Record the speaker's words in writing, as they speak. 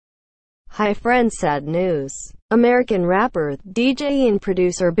Hi friends, sad news. American rapper, DJ and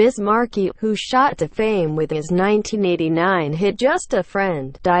producer Biz Markie, who shot to fame with his 1989 hit Just a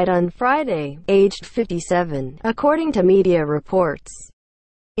Friend, died on Friday, aged 57, according to media reports.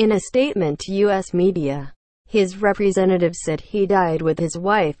 In a statement to U.S. media, his representative said he died with his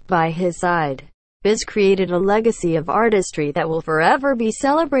wife by his side. Biz created a legacy of artistry that will forever be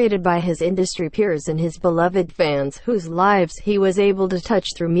celebrated by his industry peers and his beloved fans, whose lives he was able to touch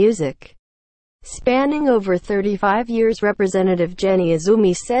through music. Spanning over 35 years, Representative Jenny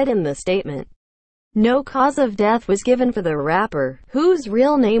Azumi said in the statement. No cause of death was given for the rapper, whose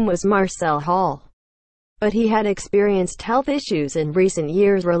real name was Marcel Hall. But he had experienced health issues in recent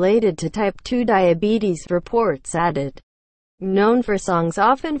years related to type 2 diabetes, reports added. Known for songs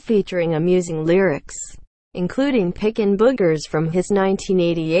often featuring amusing lyrics, including Pickin' Boogers from his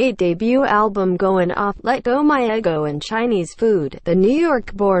 1988 debut album Goin' Off, Let Go My Ego and Chinese Food, the New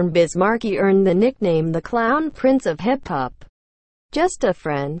York-born Biz Markie earned the nickname the Clown Prince of Hip-Hop. Just a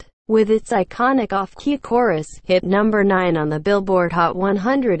Friend, with its iconic off-key chorus, hit number 9 on the Billboard Hot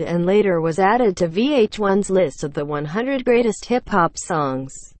 100 and later was added to VH1's list of the 100 greatest hip-hop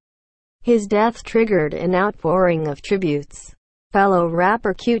songs. His death triggered an outpouring of tributes. Fellow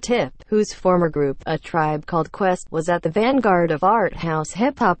rapper Q-Tip, whose former group, A Tribe Called Quest, was at the vanguard of art house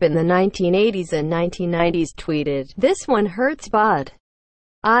hip-hop in the 1980s and 1990s, tweeted, "This one hurts bad.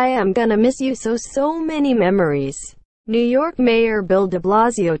 I am gonna miss you so many memories." New York Mayor Bill de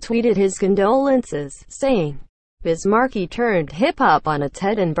Blasio tweeted his condolences, saying, Biz Markie turned hip-hop on its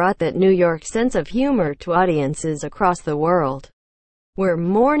head and brought that New York sense of humor to audiences across the world. We're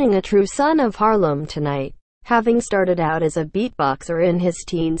mourning a true son of Harlem tonight, having started out as a beatboxer in his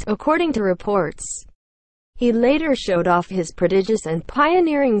teens, according to reports. He later showed off his prodigious and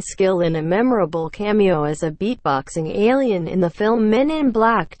pioneering skill in a memorable cameo as a beatboxing alien in the film Men in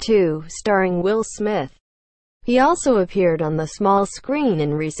Black 2, starring Will Smith. He also appeared on the small screen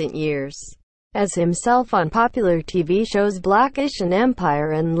in recent years as himself on popular TV shows Blackish and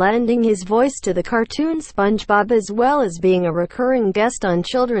Empire, and lending his voice to the cartoon SpongeBob, as well as being a recurring guest on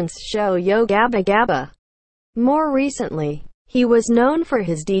children's show Yo Gabba Gabba. More recently, he was known for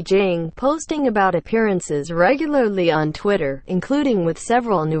his DJing, posting about appearances regularly on Twitter, including with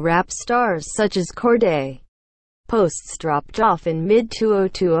several new rap stars such as Cordae. Posts dropped off in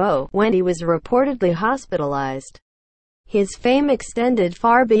mid-2020, when he was reportedly hospitalized. His fame extended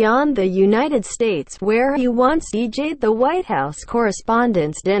far beyond the United States, where he once DJ'd the White House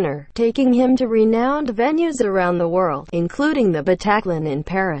Correspondents' Dinner, taking him to renowned venues around the world, including the Bataclan in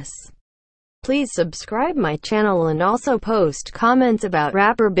Paris. Please subscribe my channel and also post comments about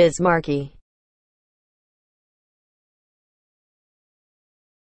rapper Biz Markie.